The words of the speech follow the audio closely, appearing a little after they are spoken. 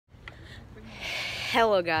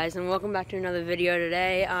Hello guys, and welcome back to another video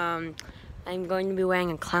today. I'm going to be wearing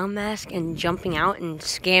a clown mask and jumping out and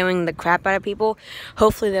scaring the crap out of people.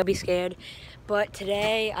 Hopefully they'll be scared. But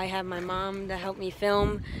today I have my mom to help me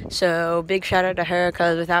film, so big shout out to her,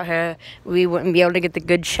 because without her we wouldn't be able to get the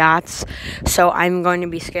good shots. So I'm going to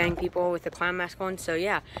be scaring people with the clown mask on, so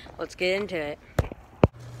yeah, let's get into it.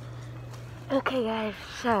 Okay guys,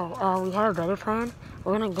 so we have a better plan.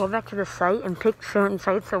 We're going to go back to the site and pick certain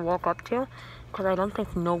sites to walk up to, because I don't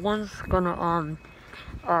think no one's gonna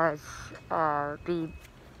be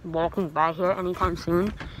walking by here anytime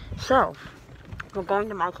soon. So we're going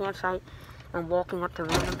to my campsite and walking up to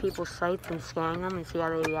random people's sites and scaring them and see how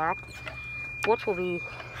they react, which will be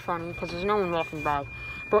funny because there's no one walking by,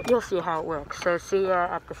 but you'll see how it works. So see ya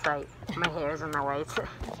at the site. My hair's in the way.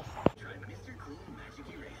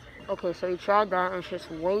 Okay, so we tried that and it's just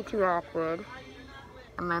way too awkward,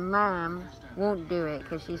 and my mom won't do it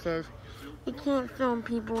because she says you can't film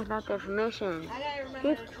people without their permission.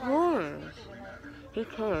 Who cares? Who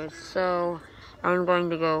cares? So I'm going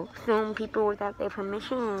to go film people without their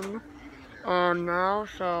permission now.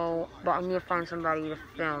 But I need to find somebody to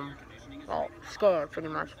film. Well, scare pretty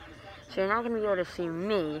much. So you're not going to be able to see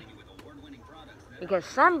me because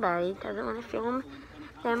somebody doesn't want to film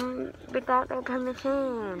them without their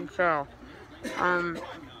permission. So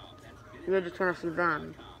you're just going to see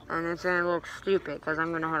them. And it's going to look stupid because I'm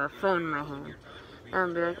going to have a phone in my hand. And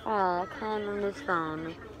I'll be like, oh, I can't on this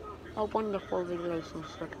phone. A wonderful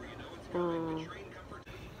relationship. Is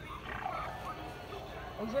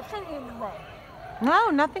your thing in the way? No,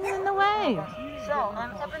 nothing's in the way. Okay. So,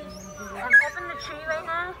 I'm up in the tree right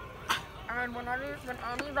now. And when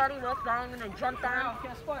anybody walks by, I'm going to jump down.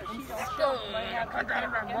 Guess what? She's still well,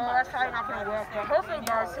 that's probably not going to work. But hopefully it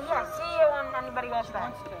does. So, yeah, see you when anybody walks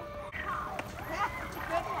by.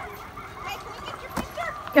 Hey, can we get your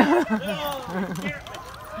picture?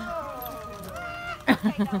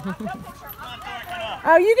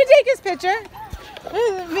 Oh, you can take his picture.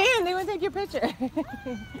 Man, they want to take your picture.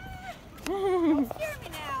 Don't scare me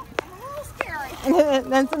now. I'm a little scary.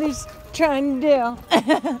 That's what he's trying to do.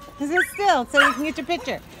 Sit still so you can get your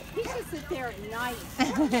picture. He should sit there at night. I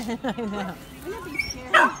know. Wouldn't it be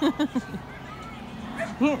scary?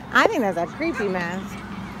 I think that's a creepy mask. You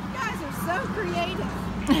guys are so creative.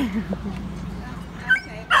 Okay,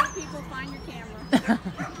 other people find your camera.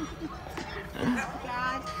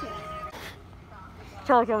 Gotcha.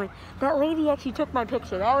 Charlie told me, that lady actually took my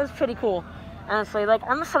picture. That was pretty cool. Honestly, like,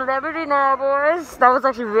 I'm a celebrity now, boys. That was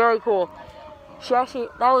actually really cool. That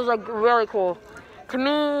was, like, really cool. To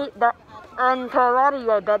me, and to a lot of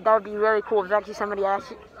you, that would be really cool if actually somebody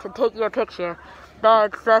asked you to take your picture.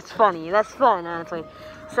 That's funny. That's fun, honestly.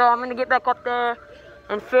 So I'm going to get back up there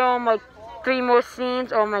and film, like, 3 more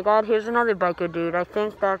scenes. Oh, my God, here's another biker dude. I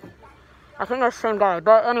think that's the same guy.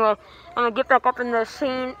 But anyway, I'm going to get back up in the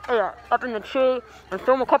scene, up in the tree, and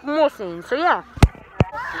film a couple more scenes. So, yeah.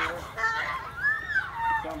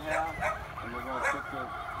 Somehow, and we're going to put the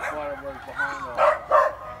waterworks behind us.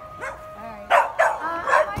 Alright. I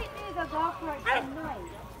might need a golf cart tonight.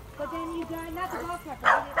 But then you got, not the golf cart, but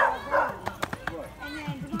you get the road. And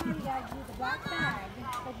then tomorrow you got to use the black bag.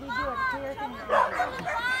 Like we do it clear thing.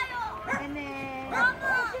 And then...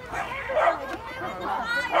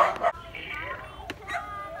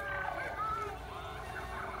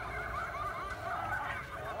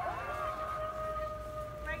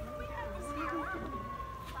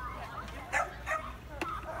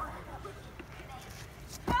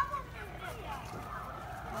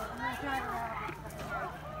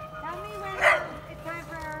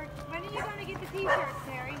 When are you going to get the t-shirts,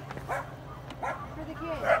 Terry? For the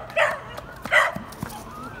kids?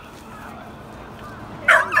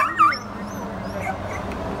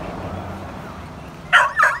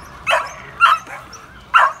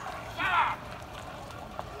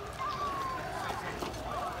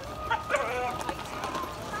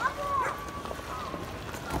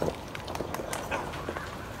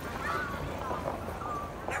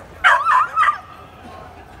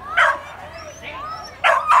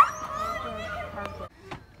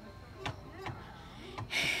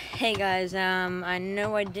 Hey guys, I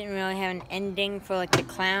know I didn't really have an ending for like the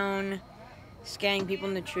clown scaring people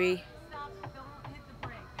in the tree.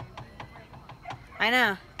 I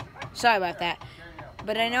know. Sorry about that.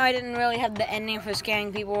 But I know I didn't really have the ending for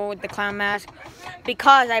scaring people with the clown mask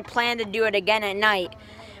because I planned to do it again at night.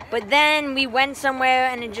 But then we went somewhere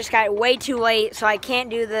and it just got way too late, so I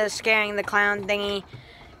can't do the scaring the clown thingy.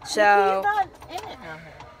 So...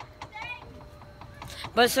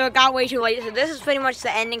 But so it got way too late. So this is pretty much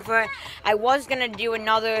the ending for it. I was going to do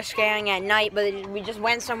another scaring at night, but we just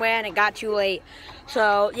went somewhere and it got too late.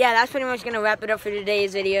 So, yeah, that's pretty much going to wrap it up for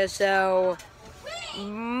today's video. So,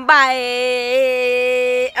 bye.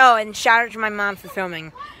 Oh, and shout out to my mom for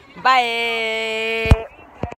filming. Bye.